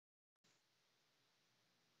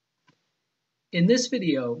In this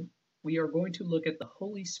video, we are going to look at the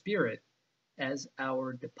Holy Spirit as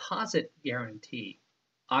our deposit guarantee,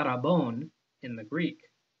 ἀρραβὼν in the Greek.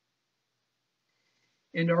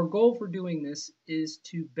 And our goal for doing this is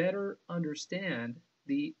to better understand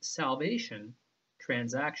the salvation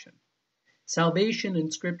transaction. Salvation in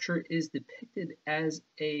Scripture is depicted as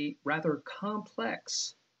a rather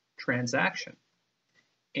complex transaction,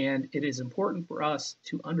 and it is important for us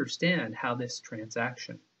to understand how this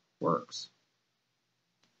transaction works.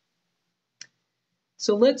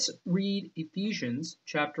 So let's read Ephesians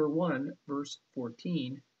chapter 1, verse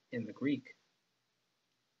 14 in the Greek.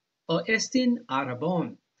 O estin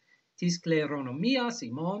ἀρραβὼν tis κληρονομίας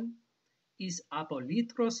ημών εις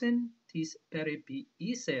απολύτρωσεν tis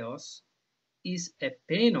περιποιήσεως εις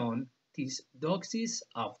επένων tis δόξης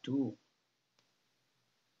αυτού,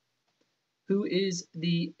 who is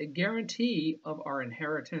the guarantee of our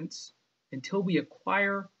inheritance until we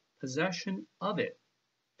acquire possession of it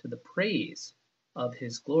to the praise of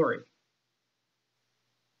his glory.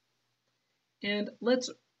 And let's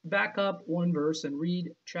back up one verse and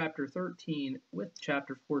read chapter 13 with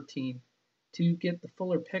chapter 14 to get the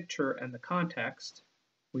fuller picture and the context.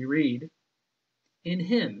 We read, "In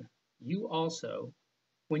him you also,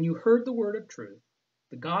 when you heard the word of truth,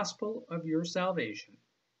 the gospel of your salvation,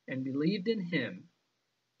 and believed in him,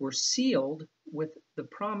 were sealed with the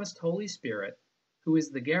promised Holy Spirit, who is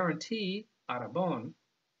the guarantee, ἀρραβὼν,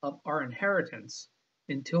 of our inheritance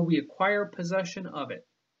until we acquire possession of it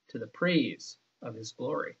to the praise of his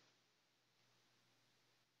glory."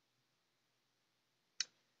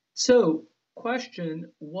 So,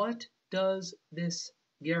 question, what does this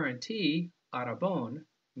guarantee, ἀρραβὼν,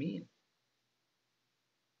 mean?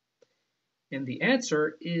 And the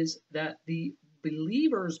answer is that the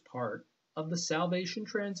believer's part of the salvation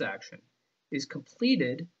transaction is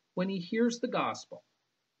completed when he hears the gospel,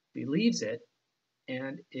 believes it,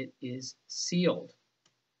 and it is sealed.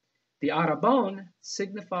 The ἀρραβὼν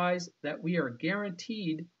signifies that we are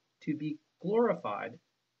guaranteed to be glorified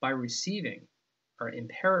by receiving our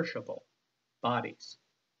imperishable bodies.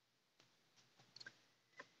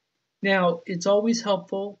 Now, it's always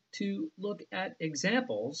helpful to look at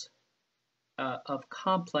examples of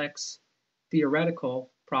complex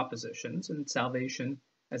theoretical propositions, and salvation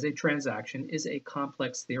as a transaction is a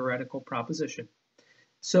complex theoretical proposition.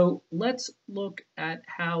 So let's look at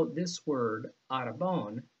how this word,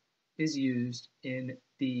 ἀρραβὼν, is used in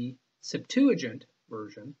the Septuagint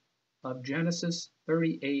version of Genesis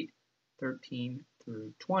 38, 13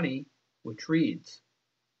 through 20, which reads,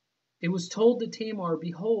 "It was told to Tamar,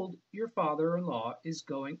 behold, your father-in-law is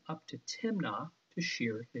going up to Timnah to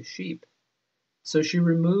shear his sheep. So she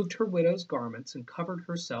removed her widow's garments and covered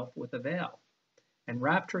herself with a veil, and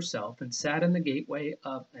wrapped herself and sat in the gateway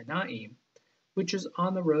of Enaim, which is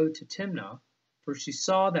on the road to Timnah, for she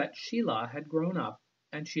saw that Shelah had grown up,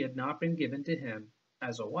 and she had not been given to him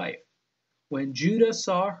as a wife. When Judah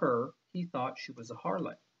saw her, he thought she was a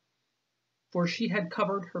harlot, for she had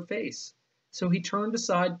covered her face. So he turned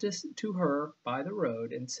aside to her by the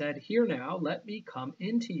road and said, 'Here now, let me come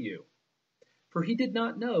into you.' For he did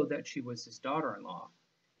not know that she was his daughter-in-law.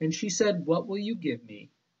 And she said, 'What will you give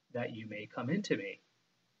me that you may come into me?'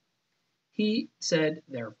 He said,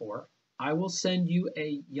 therefore, 'I will send you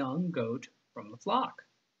a young goat from the flock.'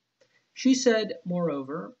 She said,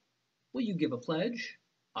 moreover, 'Will you give a pledge,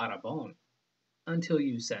 ἀρραβὼν, until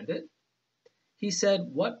you send it?' He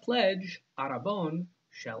said, 'What pledge, ἀρrabon,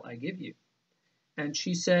 shall I give you?' And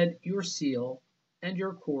she said, 'Your seal, and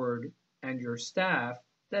your cord, and your staff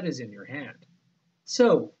that is in your hand.'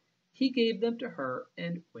 So he gave them to her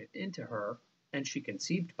and went into her, and she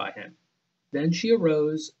conceived by him. Then she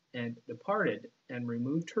arose and departed, and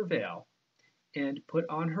removed her veil, and put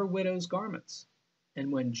on her widow's garments. And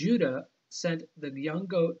when Judah sent the young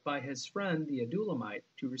goat by his friend the Adullamite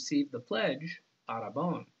to receive the pledge,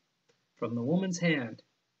 ἀρrαβὼν, from the woman's hand,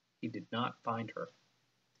 he did not find her."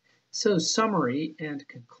 So, summary and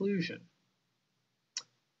conclusion.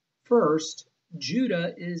 First,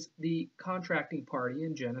 Judah is the contracting party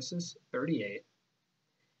in Genesis 38,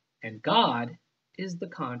 and God is the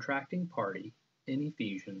contracting party in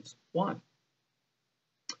Ephesians 1.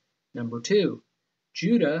 Number two,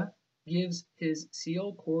 Judah gives his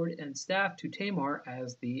seal, cord, and staff to Tamar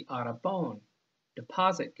as the ἀρrαβὼν,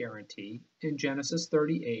 deposit guarantee, in Genesis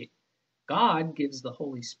 38. God gives the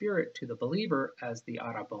Holy Spirit to the believer as the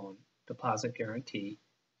ἀρrαβὼν, deposit guarantee,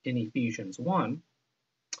 in Ephesians 1.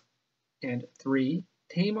 And 3,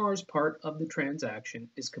 Tamar's part of the transaction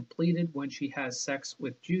is completed when she has sex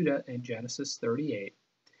with Judah in Genesis 38.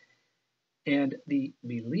 And the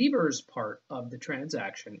believer's part of the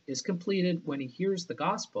transaction is completed when he hears the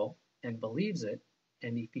gospel and believes it,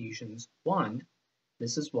 and Ephesians 1,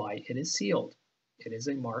 this is why it is sealed. It is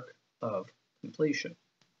a mark of completion.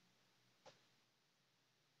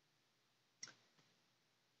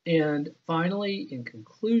 And finally, in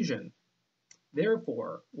conclusion,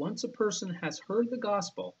 therefore, once a person has heard the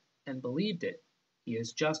gospel and believed it, he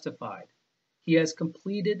is justified. He has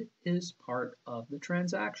completed his part of the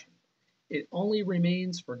transaction. It only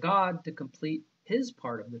remains for God to complete his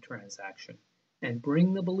part of the transaction and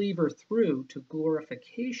bring the believer through to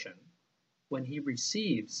glorification when he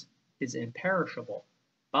receives his imperishable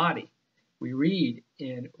body. We read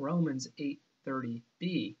in Romans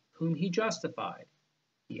 8:30b, whom he justified,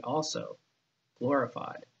 he also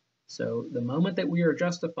glorified. So the moment that we are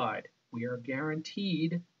justified, we are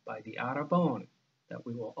guaranteed by the ἀρραβὼν that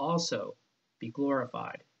we will also be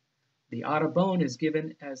glorified. The ἀρραβὼν is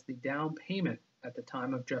given as the down payment at the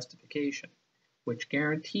time of justification, which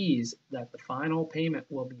guarantees that the final payment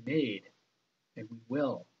will be made and we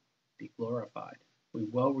will be glorified. We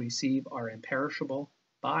will receive our imperishable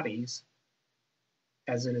bodies,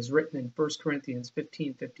 as it is written in 1 Corinthians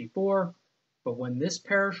 15:54, but when this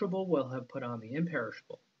perishable will have put on the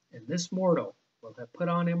imperishable, and this mortal will have put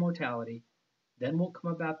on immortality, then will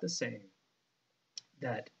come about the saying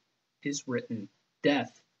that is written,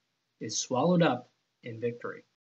 death is swallowed up in victory.